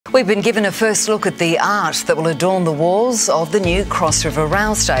We've been given a first look at the art that will adorn the walls of the new Cross River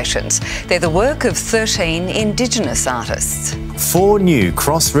rail stations. They're the work of 13 Indigenous artists. 4 new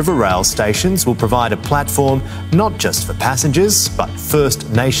Cross River rail stations will provide a platform not just for passengers, but First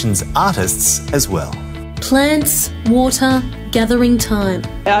Nations artists as well. Plants, water, gathering time.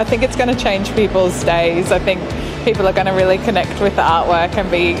 I think it's going to change people's days. I think people are going to really connect with the artwork and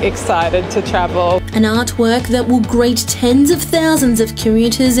be excited to travel. An artwork that will greet tens of thousands of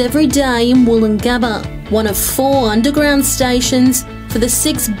commuters every day in Woolloongabba, one of 4 underground stations for the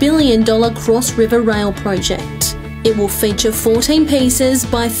 $6 billion Cross River Rail project. It will feature 14 pieces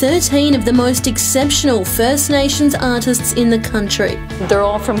by 13 of the most exceptional First Nations artists in the country. They're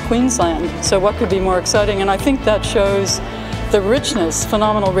all from Queensland, so what could be more exciting? And I think that shows the richness,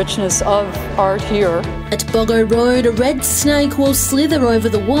 phenomenal richness of art here. At Boggo Road, a red snake will slither over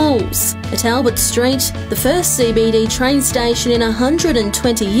the walls. At Albert Street, the first CBD train station in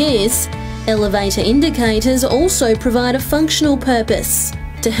 120 years, elevator indicators also provide a functional purpose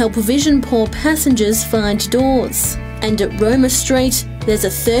to help vision-poor passengers find doors. And at Roma Street, there's a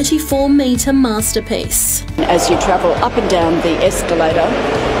 34-metre masterpiece. As you travel up and down the escalator,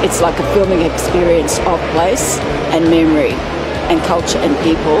 it's like a filming experience of place and memory and culture and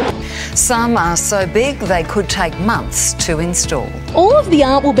people. Some are so big they could take months to install. All of the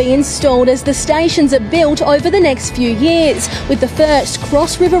art will be installed as the stations are built over the next few years, with the first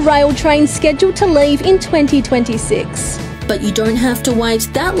Cross River Rail train scheduled to leave in 2026. But you don't have to wait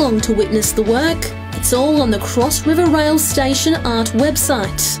that long to witness the work. It's all on the Cross River Rail Station Art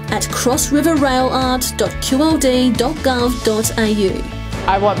website at crossriverrailart.qld.gov.au.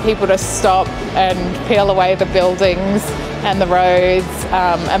 I want people to stop and peel away the buildings and the roads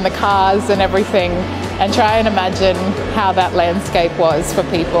and the cars and everything and try and imagine how that landscape was for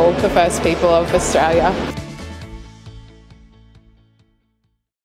people, the first people of Australia.